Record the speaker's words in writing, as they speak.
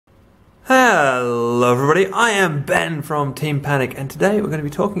Hello everybody, I am Ben from Team Panic, and today we're going to be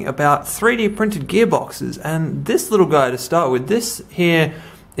talking about 3D printed gearboxes. And this little guy to start with, this here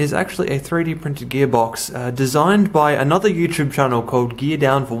is actually a 3D printed gearbox designed by another YouTube channel called Gear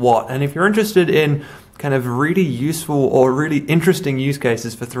Down for What. And if you're interested in kind of really useful or really interesting use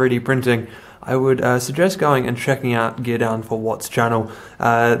cases for 3D printing, I would suggest going and checking out Gear Down for What's channel.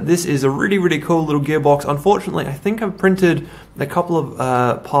 This is a really cool little gearbox. Unfortunately, I think I've printed a couple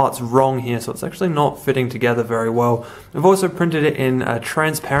of parts wrong here, so it's actually not fitting together very well. I've also printed it in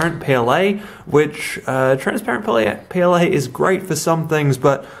transparent PLA, which transparent PLA is great for some things,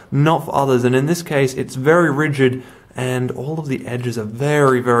 but not for others. And in this case, it's very rigid, and all of the edges are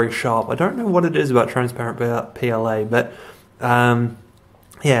very sharp. I don't know what it is about transparent PLA, but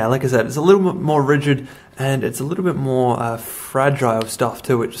yeah, like I said, it's a little bit more rigid, and it's a little bit more fragile stuff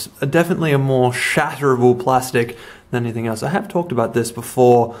too. It's definitely a more shatterable plastic than anything else. I have talked about this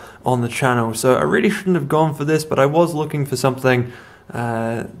before on the channel, so I really shouldn't have gone for this, but I was looking for something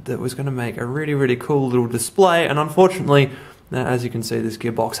that was going to make a really cool little display, and unfortunately, as you can see, this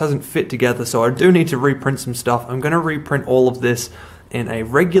gearbox hasn't fit together, so I do need to reprint some stuff. I'm going to reprint all of this in a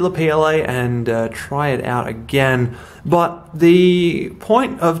regular PLA and try it out again. But the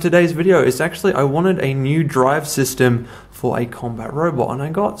point of today's video is actually I wanted a new drive system for a combat robot, and I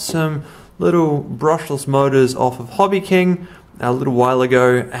got some little brushless motors off of Hobby King a little while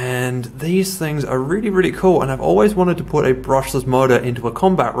ago, and these things are really cool, and I've always wanted to put a brushless motor into a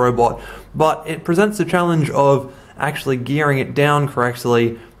combat robot, but it presents the challenge of actually gearing it down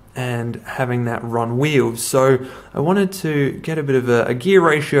correctly and having that run wheels. So I wanted to get a bit of a gear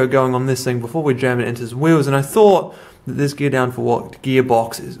ratio going on this thing before we jam it into some wheels, and I thought that this Gear Down for What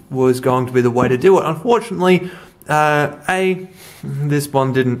gearbox was going to be the way to do it. Unfortunately, A, this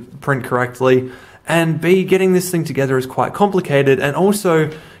one didn't print correctly, and B, getting this thing together is quite complicated, and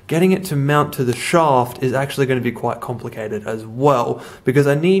also getting it to mount to the shaft is actually going to be quite complicated as well, because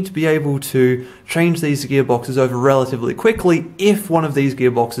I need to be able to change these gearboxes over relatively quickly if one of these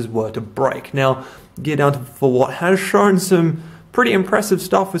gearboxes were to break. Now, Gear Down for What has shown some pretty impressive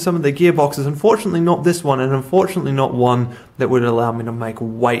stuff with some of their gearboxes. Unfortunately not this one, and unfortunately not one that would allow me to make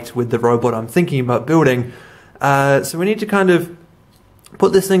weight with the robot I'm thinking about building. So we need to kind of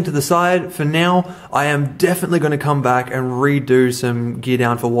put this thing to the side for now. I am definitely going to come back and redo some Gear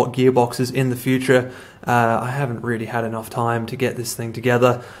Down for What gearboxes in the future. I haven't really had enough time to get this thing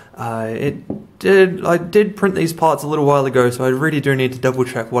together. I did print these parts a little while ago, so I really do need to double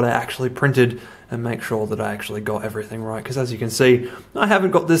check what I actually printed and make sure that I actually got everything right, because as you can see, I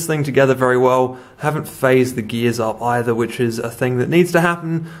haven't got this thing together very well. I haven't phased the gears up either, which is a thing that needs to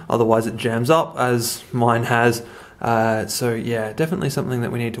happen, otherwise it jams up, as mine has. So yeah, definitely something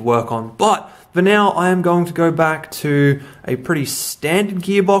that we need to work on. But for now, I am going to go back to a pretty standard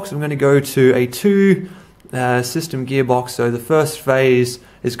gearbox. I'm going to go to a two system gearbox. So the first phase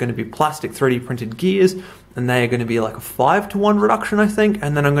is going to be plastic 3D printed gears, and they are going to be like a 5-to-1 reduction, I think.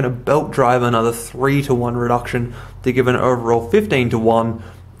 And then I'm going to belt drive another 3-to-1 reduction to give an overall 15-to-1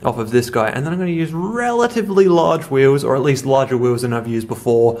 off of this guy. And then I'm going to use relatively large wheels, or at least larger wheels than I've used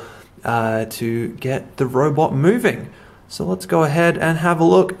before, to get the robot moving. So let's go ahead and have a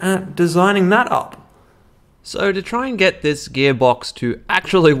look at designing that up. So to try and get this gearbox to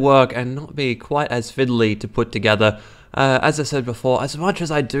actually work and not be quite as fiddly to put together, as I said before, as much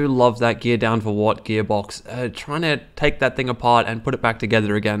as I do love that Gear Down for What gearbox, trying to take that thing apart and put it back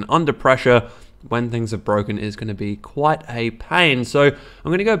together again under pressure when things are broken is going to be quite a pain. So I'm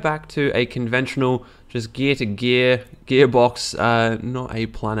going to go back to a conventional, just gear-to-gear gearbox, not a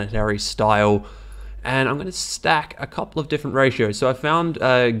planetary style, and I'm going to stack a couple of different ratios. So I found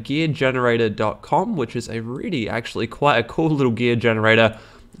geargenerator.com, which is a really, actually quite a cool little gear generator.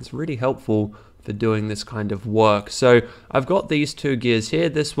 It's really helpful for doing this kind of work. So I've got these two gears here,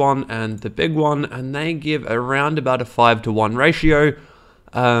 this one and the big one, and they give around about a 5-to-1 ratio.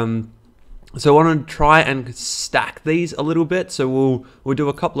 So I want to try and stack these a little bit. So we'll do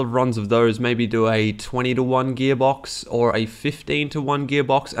a couple of runs of those, maybe do a 20-to-1 gearbox or a 15-to-1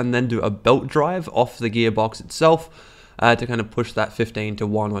 gearbox, and then do a belt drive off the gearbox itself to kind of push that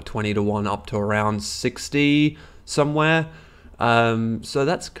 15-to-1 or 20-to-1 up to around 60 somewhere. So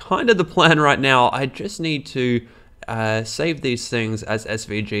that's kind of the plan right now. I just need to save these things as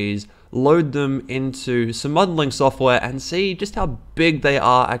SVGs, load them into some modeling software, and see just how big they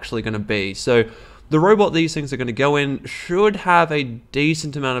are actually going to be. So the robot these things are going to go in should have a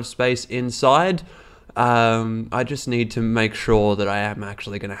decent amount of space inside. I just need to make sure that I am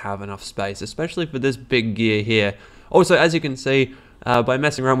actually going to have enough space, especially for this big gear here. Also, as you can see, by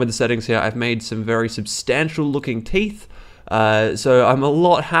messing around with the settings here, I've made some very substantial looking teeth. So I'm a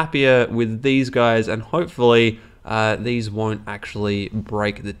lot happier with these guys, and hopefully these won't actually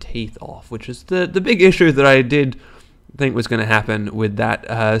break the teeth off, which is the big issue that I did think was going to happen with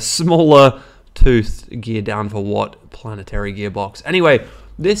that smaller toothed gear down for what planetary gearbox. Anyway,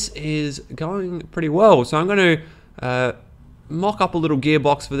 this is going pretty well, so I'm going to mock up a little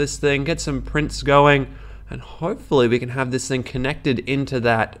gearbox for this thing, get some prints going, and hopefully we can have this thing connected into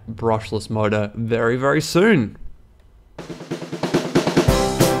that brushless motor very, very soon.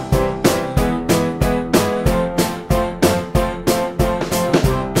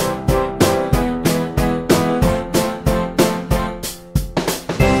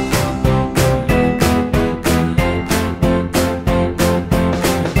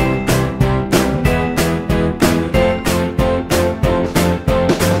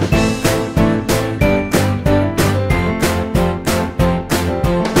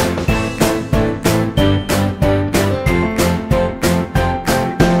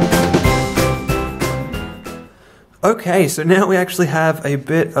 Okay, so now we actually have a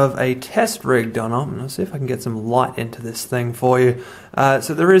bit of a test rig done up. Let's see if I can get some light into this thing for you.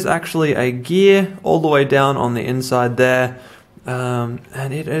 So there is actually a gear all the way down on the inside there,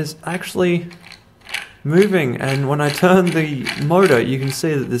 and it is actually moving, and when I turn the motor you can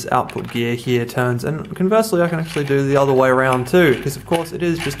see that this output gear here turns, and conversely I can actually do the other way around too, because of course it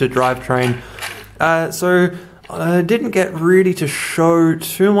is just a drivetrain. So I didn't get really to show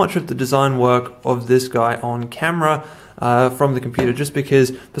too much of the design work of this guy on camera from the computer, just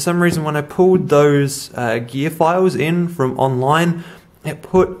because for some reason when I pulled those gear files in from online, it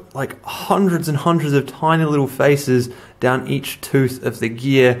put like hundreds and hundreds of tiny little faces down each tooth of the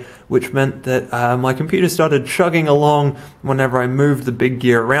gear, which meant that my computer started chugging along whenever I moved the big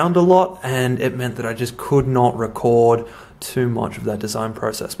gear around a lot, and it meant that I just could not record too much of that design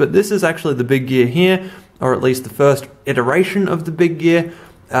process. But this is actually the big gear here, or at least the first iteration of the big gear.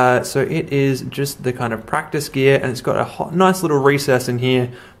 So it is just the kind of practice gear, and it's got a nice little recess in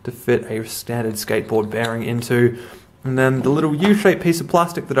here to fit a standard skateboard bearing into. And then the little U-shaped piece of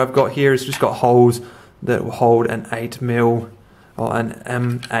plastic that I've got here has just got holes that will hold an 8mm or an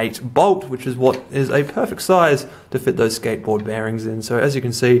M8 bolt, which is what is a perfect size to fit those skateboard bearings in. So as you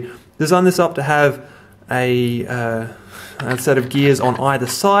can see, designed this up to have a set of gears on either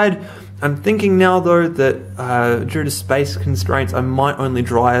side. I'm thinking now though that due to space constraints I might only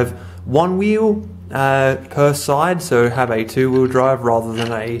drive one wheel per side, so have a two-wheel drive rather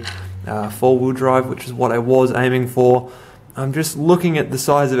than a four-wheel drive, which is what I was aiming for. I'm just looking at the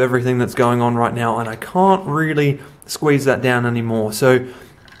size of everything that's going on right now, and I can't really squeeze that down anymore. So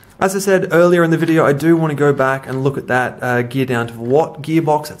as I said earlier in the video, I do want to go back and look at that gear down to what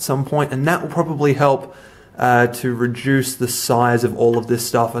gearbox at some point, and that will probably help to reduce the size of all of this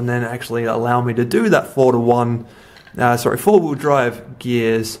stuff, and then actually allow me to do that four-wheel drive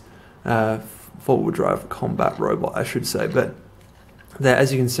gears, four-wheel drive combat robot, I should say. But there,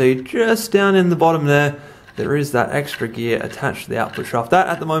 as you can see, just down in the bottom there is that extra gear attached to the output shaft. That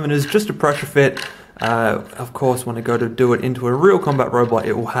at the moment is just a pressure fit. Of course, when I go to do it into a real combat robot,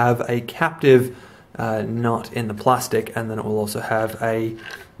 it will have a captive nut in the plastic, and then it will also have a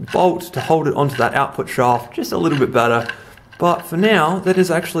bolt to hold it onto that output shaft just a little bit better. But for now, that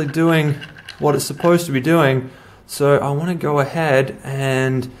is actually doing what it's supposed to be doing. So I want to go ahead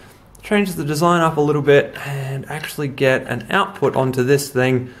and change the design up a little bit and actually get an output onto this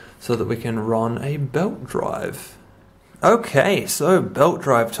thing so that we can run a belt drive. Okay, so belt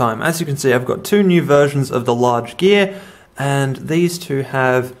drive time. As you can see, I've got two new versions of the large gear, and these two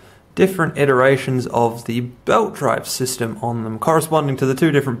have different iterations of the belt drive system on them, corresponding to the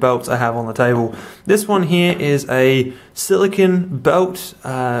two different belts I have on the table. This one here is a silicon belt,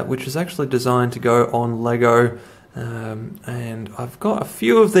 which is actually designed to go on Lego, and I've got a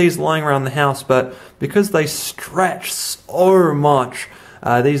few of these lying around the house, but because they stretch so much,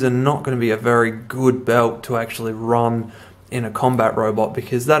 these are not going to be a very good belt to actually run in a combat robot,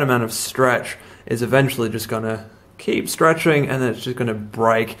 because that amount of stretch is eventually just going to keep stretching and then it's just going to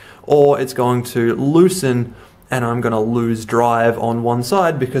break, or it's going to loosen and I'm going to lose drive on one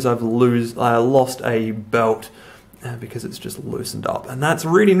side because I've lost a belt because it's just loosened up, and that's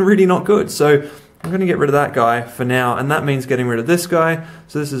really, really not good. So I'm going to get rid of that guy for now, and that means getting rid of this guy.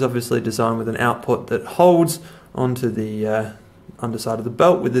 So this is obviously designed with an output that holds onto the underside of the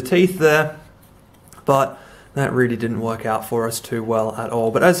belt with the teeth there, but that really didn't work out for us too well at all.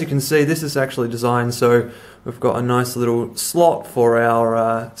 But as you can see, this is actually designed so we've got a nice little slot for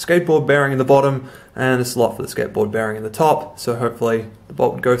our skateboard bearing in the bottom and a slot for the skateboard bearing in the top, so hopefully the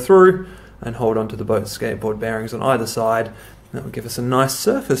bolt would go through and hold onto the both skateboard bearings on either side. That would give us a nice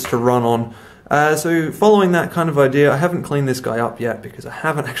surface to run on. So following that kind of idea, I haven't cleaned this guy up yet because I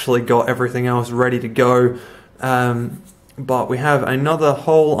haven't actually got everything else ready to go. But we have another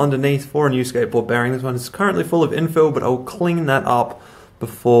hole underneath for a new skateboard bearing. This one is currently full of infill, but I'll clean that up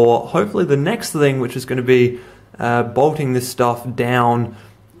before hopefully the next thing, which is going to be bolting this stuff down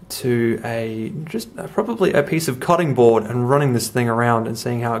to probably a piece of cutting board and running this thing around and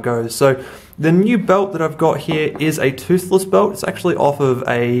seeing how it goes. So the new belt that I've got here is a toothless belt. It's actually off of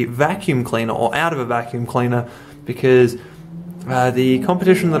a vacuum cleaner, or out of a vacuum cleaner, because the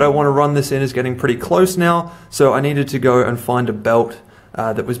competition that I want to run this in is getting pretty close now, so I needed to go and find a belt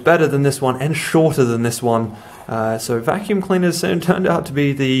that was better than this one and shorter than this one. So vacuum cleaners turned out to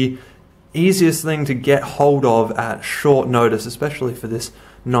be the easiest thing to get hold of at short notice, especially for this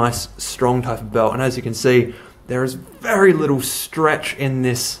nice, strong type of belt. And as you can see, there is very little stretch in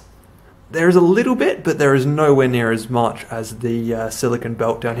this. There is a little bit, but there is nowhere near as much as the silicone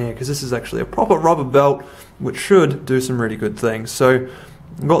belt down here, because this is actually a proper rubber belt, which should do some really good things. So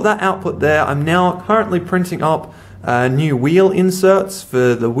I've got that output there. I'm now currently printing up new wheel inserts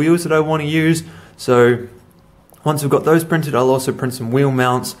for the wheels that I want to use. So once we've got those printed, I'll also print some wheel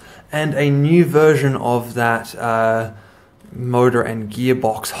mounts and a new version of that motor and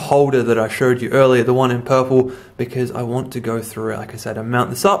gearbox holder that I showed you earlier, the one in purple, because I want to go through it, like I said, and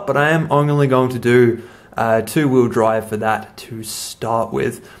mount this up, but I am only going to do two-wheel drive for that to start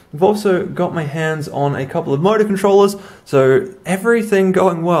with. I've also got my hands on a couple of motor controllers, so everything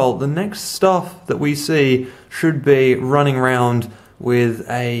going well, the next stuff that we see should be running around with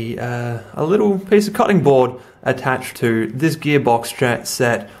a little piece of cutting board attached to this gearbox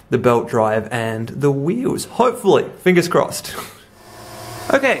set, the belt drive, and the wheels. Hopefully, fingers crossed.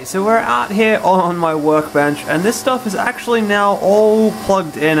 Okay, so we're out here on my workbench, and this stuff is actually now all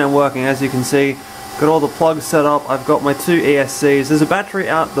plugged in and working. As you can see, got all the plugs set up. I've got my two ESCs. There's a battery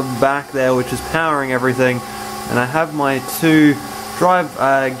out the back there which is powering everything, and I have my two drive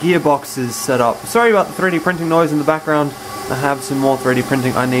gearboxes set up. Sorry about the 3D printing noise in the background. I have some more 3D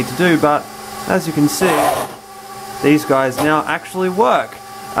printing I need to do, but as you can see, these guys now actually work.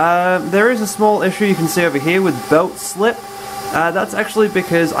 There is a small issue you can see over here with belt slip. That's actually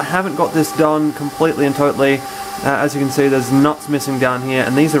because I haven't got this done completely and totally. As you can see, there's nuts missing down here,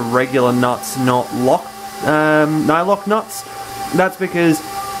 and these are regular nuts, not nylock nuts. That's because,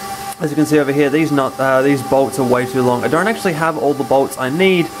 as you can see over here, these bolts are way too long. I don't actually have all the bolts I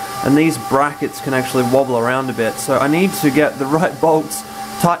need, and these brackets can actually wobble around a bit. So I need to get the right bolts,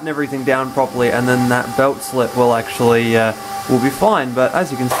 tighten everything down properly, and then that belt slip will actually will be fine. But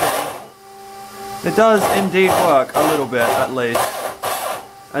as you can see, it does indeed work a little bit, at least,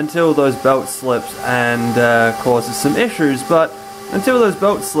 until those belt slips and causes some issues. But until those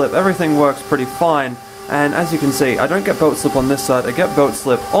belts slip, everything works pretty fine. And as you can see, I don't get belt slip on this side, I get belt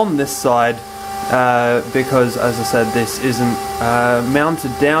slip on this side because, as I said, this isn't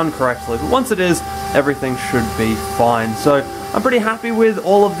mounted down correctly. But once it is, everything should be fine. So I'm pretty happy with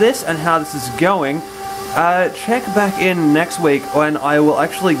all of this and how this is going. Check back in next week when I will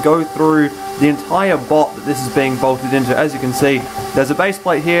actually go through the entire bot that this is being bolted into. As you can see, there's a base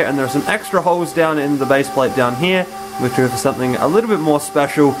plate here, and there are some extra holes down in the base plate down here, which are for something a little bit more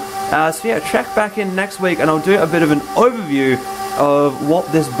special. So yeah, check back in next week, and I'll do a bit of an overview of what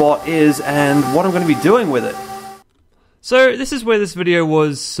this bot is and what I'm going to be doing with it. So this is where this video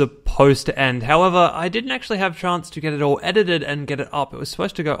was supposed to end. However, I didn't actually have a chance to get it all edited and get it up. It was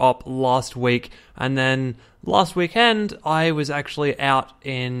supposed to go up last week, and then last weekend I was actually out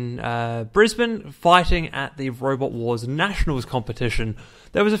in Brisbane fighting at the Robot Wars Nationals competition.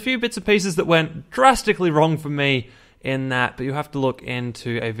 There was a few bits and pieces that went drastically wrong for me in that, but you have to look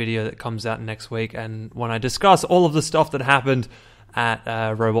into a video that comes out next week, and when I discuss all of the stuff that happened at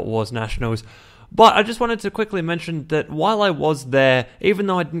Robot Wars Nationals. But I just wanted to quickly mention that while I was there, even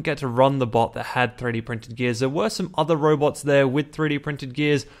though I didn't get to run the bot that had 3D printed gears, there were some other robots there with 3D printed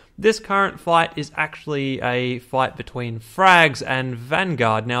gears. This current fight is actually a fight between Frags and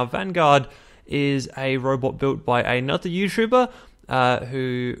Vanguard. Now, Vanguard is a robot built by another YouTuber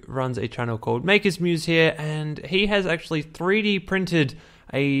who runs a channel called Muse here, and he has actually 3D printed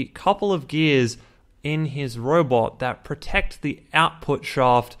a couple of gears in his robot that protect the output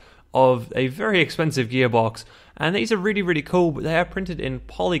shaft of a very expensive gearbox. And these are really, really cool, but they are printed in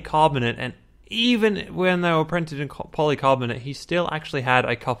polycarbonate, and even when they were printed in polycarbonate, he still actually had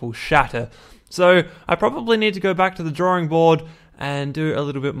a couple shatter. So I probably need to go back to the drawing board and do a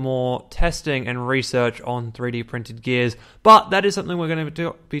little bit more testing and research on 3D printed gears. But that is something we're going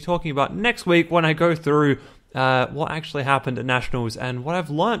to be talking about next week when I go through what actually happened at Nationals and what I've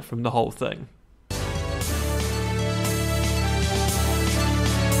learned from the whole thing.